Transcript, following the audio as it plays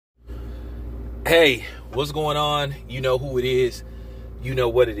Hey, what's going on? You know who it is. You know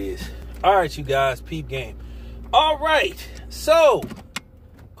what it is. All right, you guys, peep game. All right, so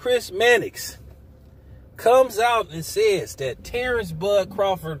Chris Mannix comes out and says that Terrence Bud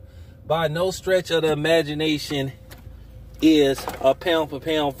Crawford, by no stretch of the imagination, is a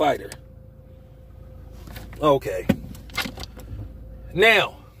pound-for-pound fighter. Okay.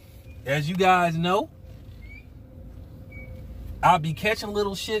 Now, as you guys know, I'll be catching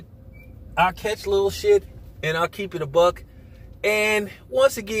little shit. I'll catch little shit and I'll keep it a buck. And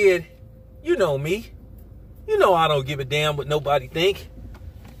once again, you know me. You know I don't give a damn what nobody think.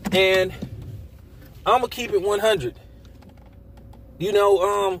 And I'm going to keep it 100. You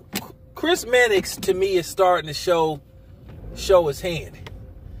know, Chris Mannix to me is starting to show his hand.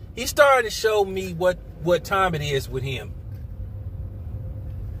 He's starting to show me what time it is with him.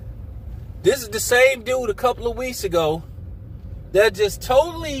 This is the same dude a couple of weeks ago that just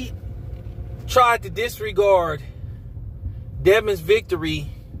totally tried to disregard Devin's victory,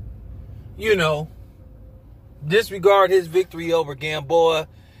 you know, disregard his victory over Gamboa,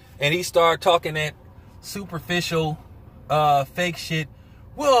 and he started talking that superficial, fake shit.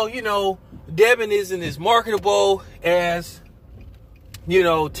 Well, you know, Devin isn't as marketable as, you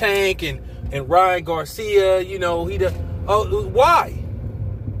know, Tank and Ryan Garcia. You know, he does. Oh, why?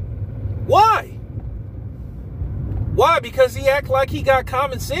 Why? Why? Because he act like he got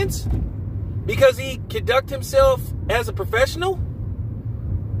common sense? Because he conduct himself as a professional?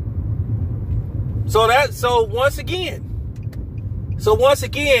 So once again,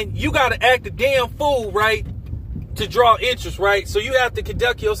 you got to act a damn fool, right? To draw interest, right? So you have to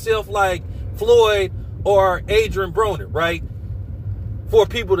conduct yourself like Floyd or Adrian Broner, right? For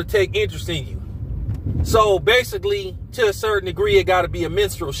people to take interest in you. So basically, to a certain degree, it got to be a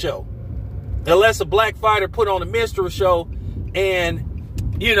minstrel show. Unless a black fighter put on a minstrel show and,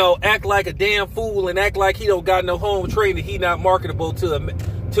 you know, act like a damn fool and act like he don't got no home training, he not marketable to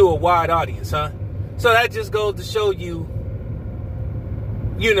a wide audience, huh? So that just goes to show you,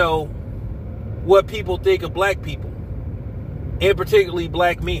 you know, what people think of black people, and particularly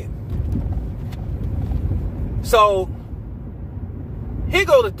black men. So here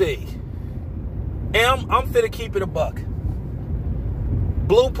go the thing, and I'm finna keep it a buck.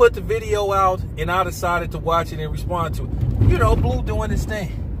 Blue put the video out, and I decided to watch it and respond to it. You know, Blue doing his thing.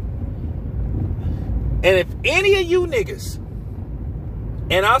 And if any of you niggas,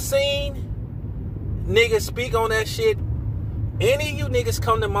 and I seen niggas speak on that shit, any of you niggas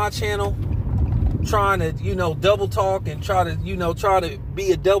come to my channel trying to, you know, double talk and try to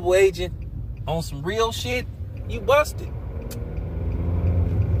be a double agent on some real shit, you busted.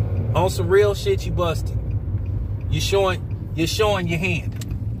 On some real shit, you busted. You're showing your hand.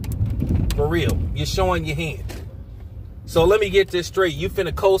 For real. You're showing your hand. So let me get this straight. You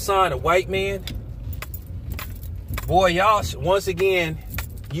finna co-sign a white man? Boy, y'all, once again,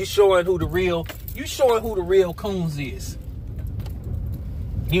 you showing who the real coons is.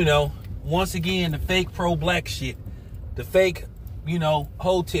 You know, once again, the fake pro-black shit. The fake, you know,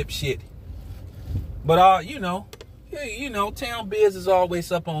 whole tip shit. But, you know, Town Biz is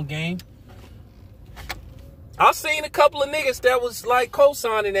always up on game. I seen a couple of niggas that was like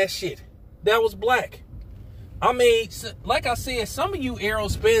co-signing that shit. That was black. I mean, like I said, some of you Errol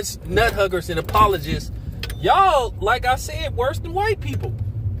Spence nut huggers and apologists, y'all, like I said, worse than white people.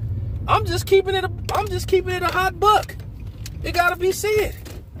 I'm just keeping it a hot buck. It gotta be said.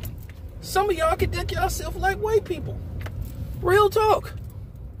 Some of y'all can think yourself like white people. Real talk.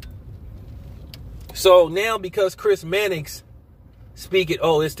 So now because Chris Mannix speaking,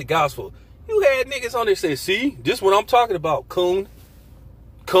 oh, it's the gospel. You had niggas on there say, see, this what I'm talking about. Coon,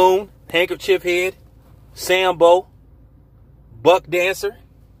 handkerchief head, Sambo, buck dancer.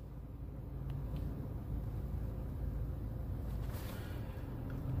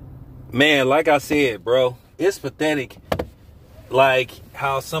 Man, like I said, bro, it's pathetic. Like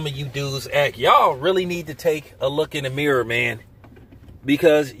how some of you dudes act. Y'all really need to take a look in the mirror, man.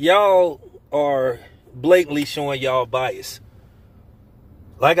 Because y'all are blatantly showing y'all bias.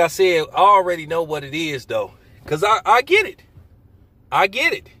 Like I said, I already know what it is, though. Because I get it. I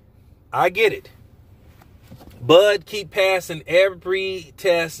get it. Bud keep passing every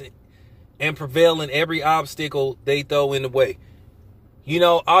test and prevailing every obstacle they throw in the way. You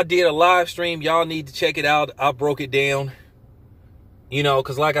know, I did a live stream. Y'all need to check it out. I broke it down. You know,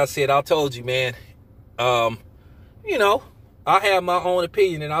 because like I said, I told you, man. You know, I have my own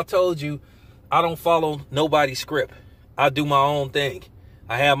opinion. And I told you, I don't follow nobody's script. I do my own thing.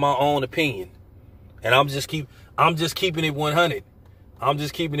 I have my own opinion. And I'm just keeping it 100. I'm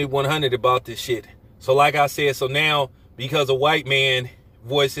just keeping it 100 about this shit. So like I said, so now because a white man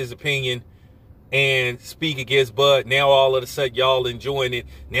voiced his opinion, and speak against Bud. Now all of a sudden y'all enjoying it.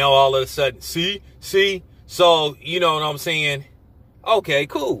 Now all of a sudden, see? So, you know what I'm saying? Okay,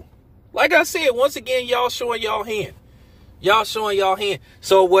 cool. Like I said, once again, y'all showing y'all hand. Y'all showing y'all hand.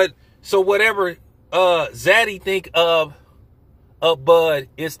 So whatever Zaddy think of Bud,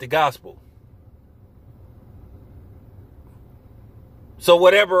 it's the gospel. So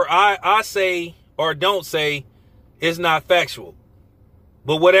whatever I say or don't say is not factual.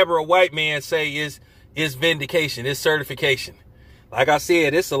 But whatever a white man say is vindication, is certification. Like I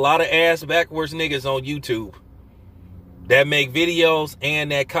said, it's a lot of ass backwards niggas on YouTube that make videos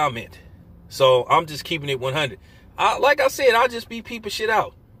and that comment. So I'm just keeping it 100. Like I said, I'll just be peeping shit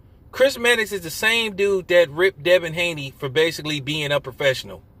out. Chris Mannix is the same dude that ripped Devin Haney for basically being a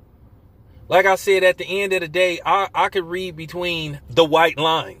professional. Like I said, at the end of the day, I could read between the white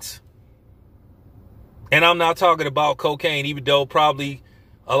lines. And I'm not talking about cocaine, even though probably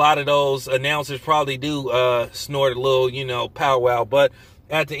a lot of those announcers probably do snort a little, powwow. But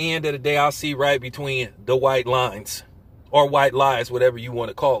at the end of the day, I'll see right between the white lines or white lies, whatever you want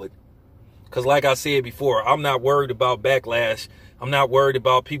to call it. Because like I said before, I'm not worried about backlash. I'm not worried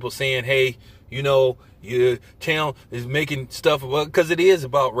about people saying, hey, your town is making stuff about, because it is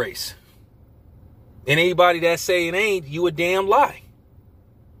about race. And anybody that say it ain't, you a damn lie.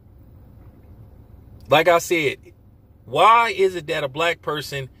 Like I said, why is it that a black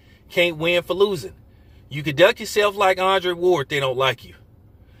person can't win for losing? You conduct yourself like Andre Ward, they don't like you.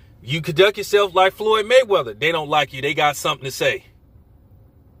 You conduct yourself like Floyd Mayweather, they don't like you. They got something to say.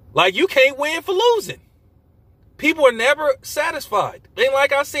 Like, you can't win for losing. People are never satisfied. And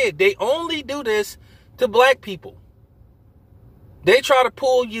like I said, they only do this to black people. They try to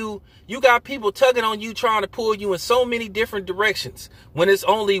pull you. You got people tugging on you, trying to pull you in so many different directions when it's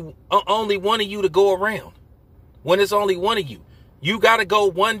only one of you to go around. When it's only one of you, you got to go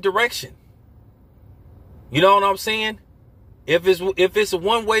one direction. You know what I'm saying? If it's a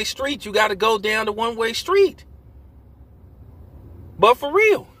one-way street, you got to go down the one-way street. But for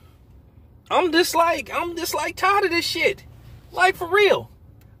real, I'm just like tired of this shit. Like, for real.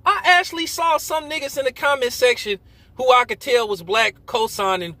 I actually saw some niggas in the comment section who I could tell was black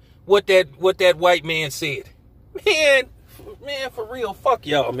co-signing what that white man said. Man, for real, fuck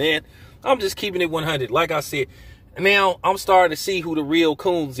y'all, man. I'm just keeping it 100. Like I said, now I'm starting to see who the real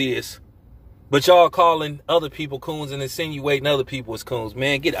coons is. But y'all calling other people coons and insinuating other people as coons.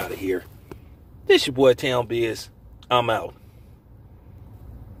 Man, get out of here. This your boy Town Biz. I'm out.